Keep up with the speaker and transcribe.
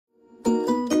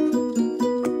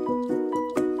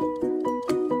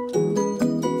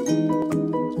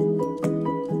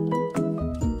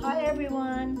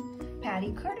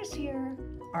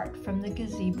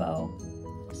gazebo.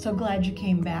 So glad you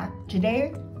came back.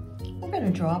 Today, we're going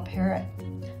to draw a parrot.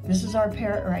 This is our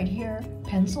parrot right here,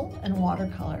 pencil and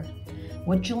watercolor.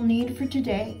 What you'll need for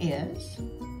today is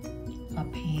a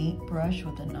paintbrush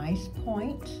with a nice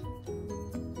point,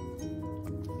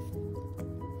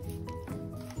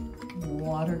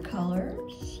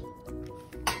 watercolors,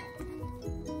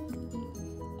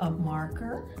 a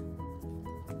marker,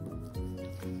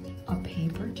 a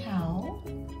paper towel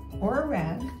or a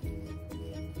rag,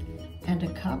 and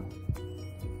a cup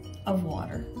of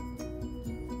water.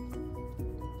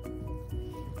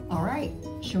 All right,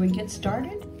 shall we get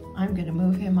started? I'm going to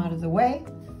move him out of the way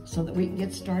so that we can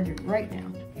get started right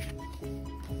now.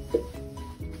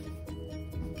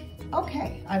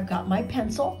 Okay, I've got my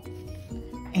pencil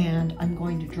and I'm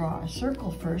going to draw a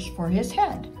circle first for his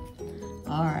head.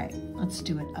 All right, let's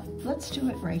do it. Let's do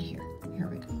it right here. Here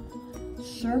we go.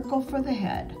 Circle for the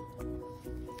head.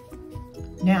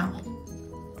 Now,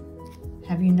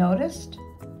 have you noticed?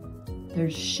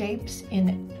 There's shapes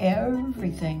in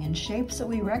everything and shapes that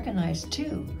we recognize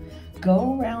too.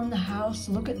 Go around the house,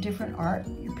 look at different art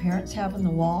your parents have on the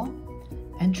wall,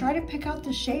 and try to pick out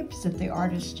the shapes that the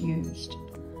artist used.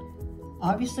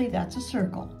 Obviously, that's a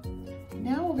circle.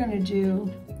 Now we're going to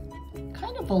do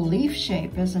kind of a leaf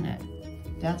shape, isn't it?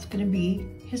 That's going to be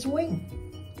his wing.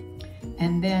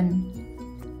 And then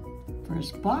for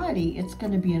his body, it's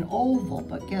going to be an oval,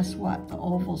 but guess what? The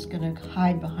oval's going to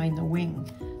hide behind the wing,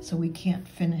 so we can't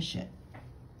finish it.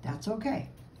 That's okay.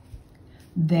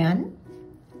 Then,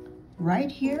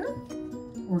 right here,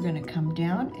 we're going to come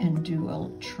down and do a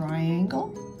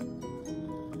triangle.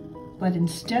 But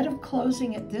instead of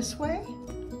closing it this way,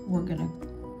 we're going to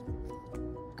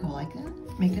go like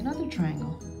that, make another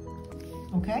triangle.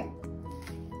 Okay?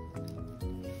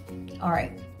 All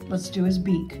right, let's do his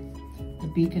beak. The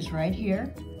beak is right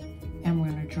here, and we're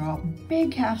going to draw a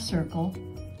big half circle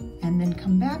and then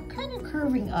come back kind of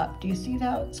curving up. Do you see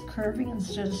how it's curving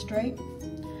instead of straight?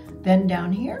 Then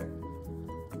down here,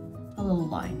 a little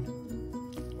line.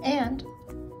 And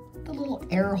the little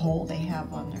air hole they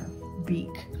have on their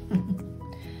beak.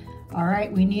 All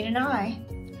right, we need an eye.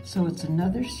 So it's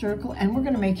another circle, and we're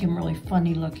gonna make him really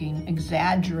funny looking,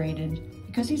 exaggerated,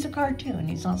 because he's a cartoon.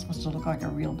 He's not supposed to look like a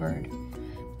real bird.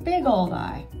 Big old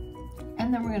eye.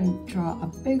 And then we're gonna draw a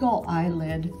big old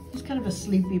eyelid. He's kind of a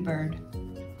sleepy bird.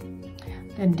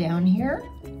 Then down here,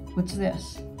 what's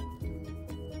this?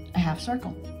 A half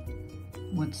circle.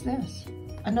 What's this?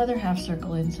 Another half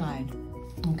circle inside.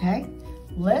 Okay,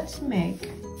 let's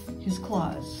make his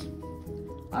claws.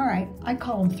 All right, I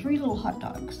call them 3 little hot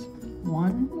dogs.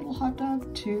 1 little hot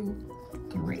dog, 2,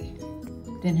 3.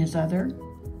 Then his other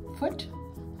foot,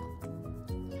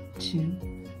 2,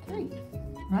 3,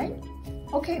 right?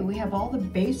 Okay, we have all the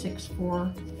basics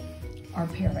for our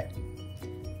parrot.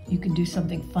 You can do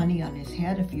something funny on his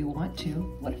head if you want to.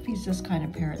 What if he's this kind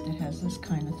of parrot that has this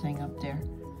kind of thing up there?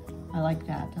 I like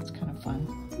that, that's kind of fun.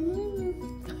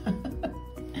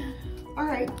 All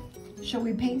right, shall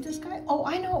we paint this guy? Oh,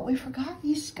 I know what we forgot.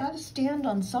 He's got to stand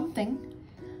on something.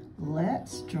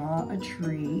 Let's draw a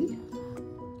tree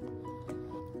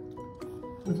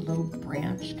with a little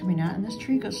branch coming out, and this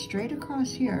tree goes straight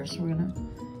across here. So we're gonna,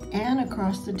 and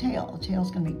across the tail. The tail's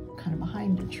gonna be kind of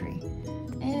behind the tree.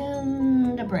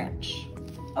 And a branch.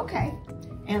 Okay,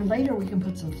 and later we can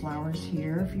put some flowers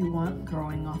here if you want,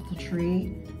 growing off the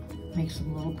tree. Make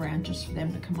some little branches for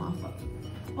them to come off of.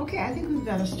 Okay, I think we've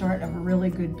got a start of a really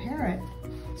good parrot.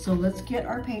 So let's get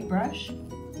our paintbrush.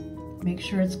 Make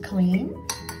sure it's clean.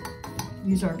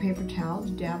 Use our paper towel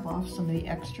to dab off some of the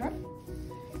extra.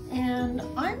 And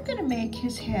I'm gonna make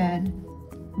his head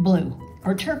blue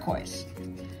or turquoise.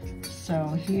 So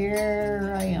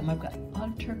here I am. I've got a lot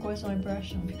of turquoise on my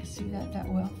brush. I don't know if you can see that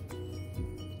well.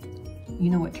 You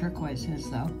know what turquoise is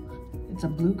though. It's a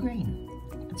blue-green.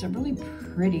 It's a really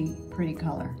pretty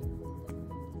color.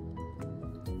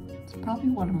 It's probably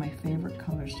one of my favorite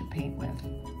colors to paint with.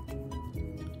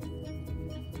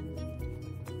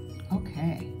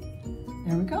 Okay,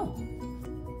 there we go.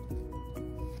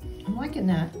 I'm liking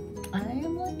that. I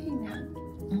am liking that.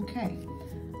 Okay.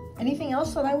 Anything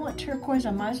else that I want turquoise?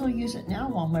 I might as well use it now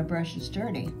while my brush is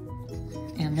dirty.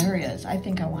 And there he is. I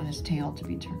think I want his tail to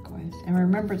be turquoise. And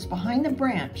remember, it's behind the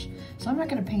branch, so I'm not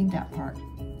going to paint that part,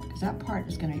 because that part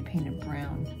is going to be painted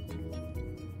brown.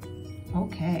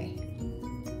 Okay.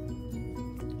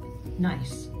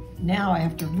 Nice. Now I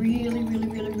have to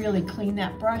really clean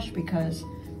that brush because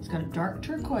it's got a dark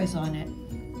turquoise on it.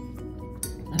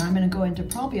 And I'm going to go into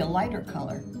probably a lighter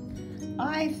color.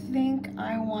 I think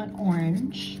I want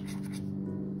orange.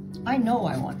 I know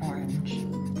I want orange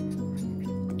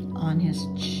on his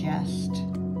chest.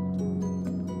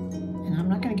 And I'm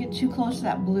not going to get too close to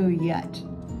that blue yet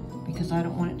because I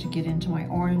don't want it to get into my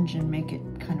orange and make it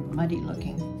kind of muddy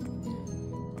looking.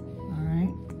 All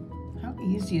right. How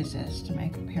easy is this to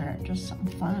make a parrot? Just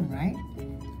something fun, right?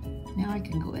 Now I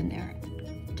can go in there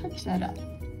and touch that up.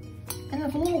 And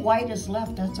if a little white is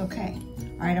left, that's okay.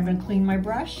 All right, I'm going to clean my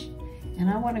brush, and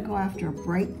I want to go after a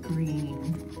bright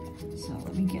green. So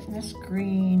let me get in this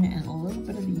green and a little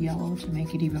bit of the yellow to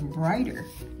make it even brighter.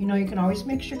 You know, you can always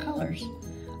mix your colors.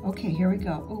 Okay, here we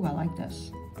go. Oh, I like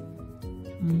this.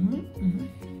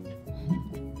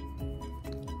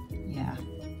 Yeah.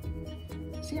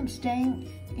 See, I'm staying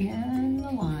in the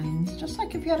lines, just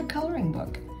like if you had a coloring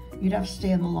book. You'd have to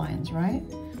stay in the lines, right?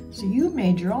 So you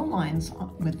made your own lines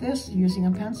with this using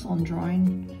a pencil and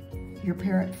drawing your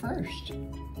parrot first.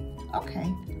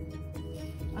 Okay.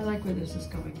 I like where this is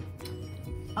going.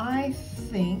 I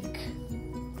think,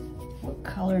 what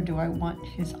color do I want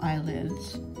his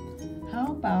eyelids?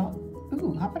 How about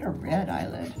a red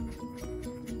eyelid?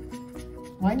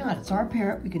 Why not? It's our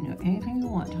parrot. We can do anything we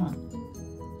want, huh?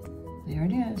 There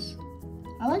it is.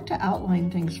 I like to outline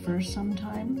things first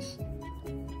sometimes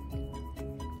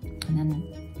and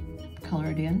then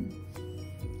color it in.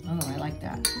 Oh, I like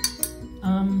that.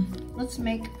 Let's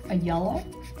make a yellow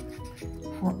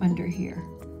for under here.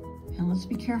 And let's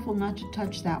be careful not to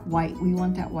touch that white. We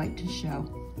want that white to show.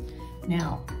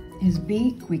 Now, his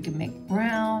beak, we can make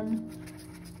brown,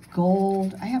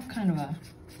 gold. I have kind of a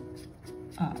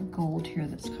gold here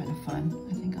that's kind of fun.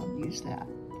 I think I'll use that.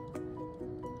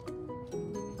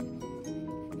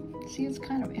 See, it's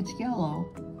yellow,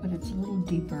 but it's a little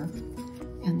deeper.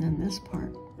 And then this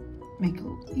part, make it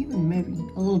even maybe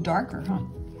a little darker, huh?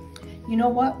 You know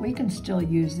what? We can still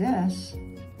use this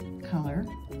color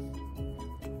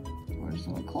for his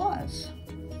little claws.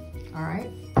 All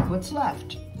right, what's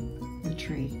left? The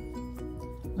tree.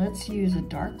 Let's use a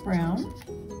dark brown,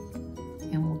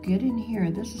 and we'll get in here.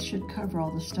 This should cover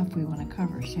all the stuff we want to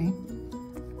cover, see?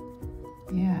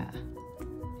 Yeah,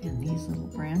 and these little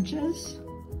branches.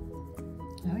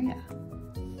 Oh yeah.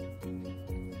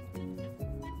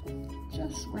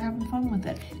 We're having fun with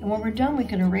it. And when we're done, we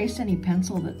can erase any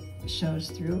pencil that shows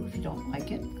through if you don't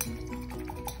like it.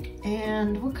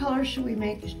 And what color should we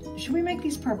make? Should we make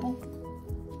these purple?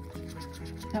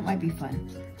 That might be fun.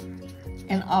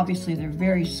 And obviously they're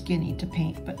very skinny to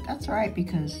paint, but that's all right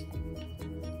because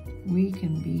we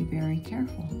can be very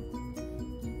careful.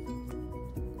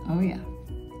 Oh yeah.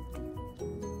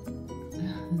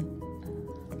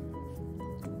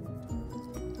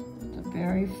 It's a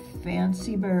very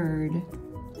fancy bird.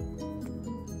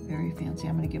 Very fancy.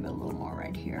 I'm going to give it a little more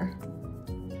right here.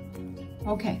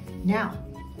 Okay, now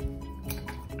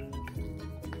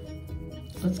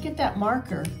let's get that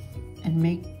marker and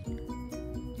make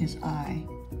his eye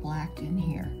black in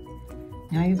here.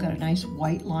 Now you've got a nice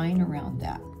white line around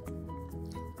that.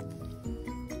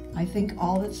 I think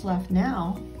all that's left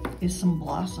now is some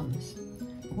blossoms.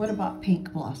 What about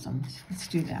pink blossoms? Let's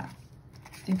do that.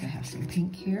 I think I have some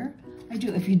pink here. I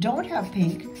do. If you don't have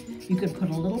pink, you could put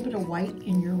a little bit of white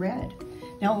in your red.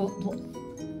 Now,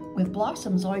 with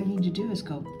blossoms, all you need to do is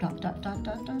go dot, dot, dot,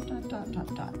 dot, dot, dot, dot,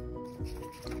 dot, dot.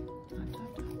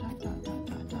 Dot, dot, dot, dot,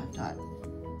 dot, dot, dot.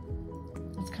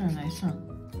 That's kind of nice, huh? A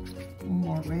little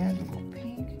more red, a little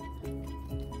pink.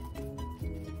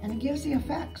 And it gives the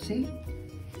effect, see?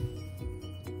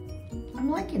 I'm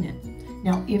liking it.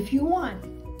 Now, if you want,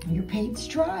 your paint's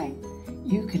dry,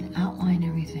 you can outline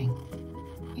everything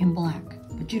in black,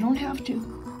 but you don't have to.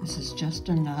 This is just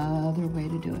another way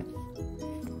to do it.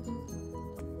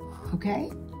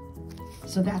 Okay?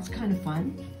 So that's kind of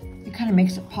fun. It kind of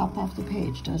makes it pop off the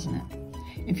page, doesn't it?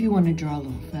 If you want to draw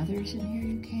little feathers in here,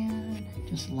 you can,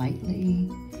 just lightly.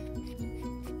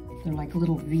 They're like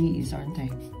little V's, aren't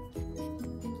they?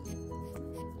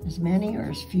 As many or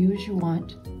as few as you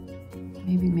want.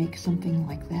 Maybe make something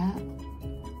like that.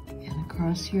 And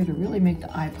across here to really make the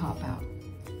eye pop out.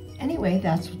 Anyway,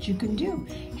 that's what you can do.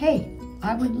 Hey,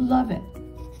 I would love it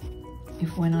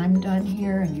if when I'm done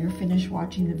here and you're finished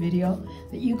watching the video,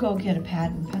 that you go get a pad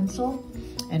and pencil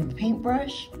and a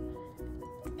paintbrush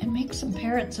and make some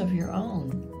parrots of your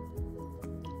own.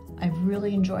 I've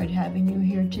really enjoyed having you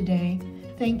here today.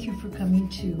 Thank you for coming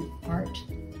to Art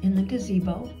in the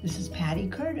Gazebo. This is Patty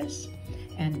Curtis,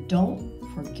 and don't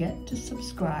forget to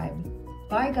subscribe.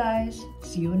 Bye guys,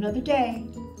 see you another day.